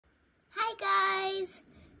guys,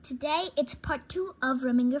 today it's part 2 of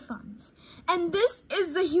Remlinger Farms. And this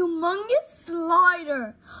is the humongous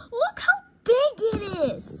slider. Look how big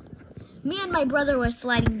it is. Me and my brother were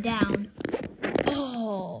sliding down.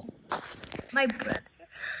 Oh, my brother.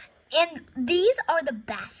 And these are the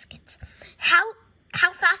baskets. How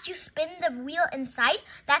fast you spin the wheel inside,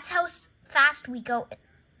 that's how fast we go,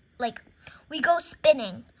 we go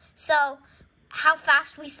spinning. So how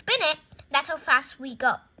fast we spin it, that's how fast we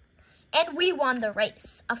go. And we won the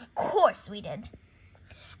race. Of course we did.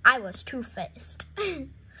 I was too fast. And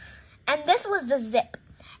this was the zip.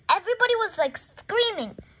 Everybody was like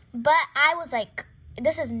screaming, but I was like,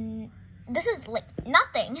 this is like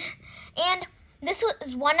nothing. And this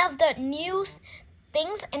was one of the new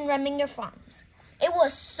things in Remlinger Farms. It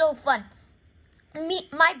was so fun.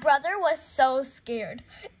 My brother was so scared.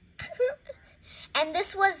 And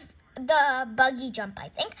this was the buggy jump, I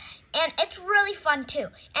think. And it's really fun too.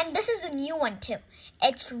 And this is a new one too.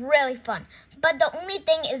 It's really fun. But the only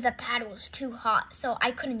thing is the pad was too hot, so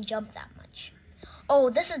I couldn't jump that much. Oh,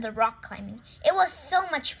 this is the rock climbing. It was so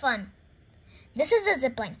much fun. This is the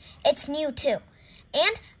zip line. It's new too.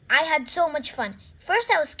 And I had so much fun. First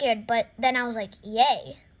I was scared, but then I was like,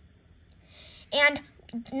 yay. And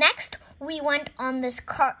next we went on this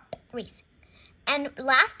kart race. And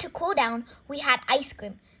last, to cool down, we had ice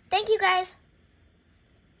cream. Thank you guys.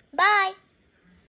 Bye.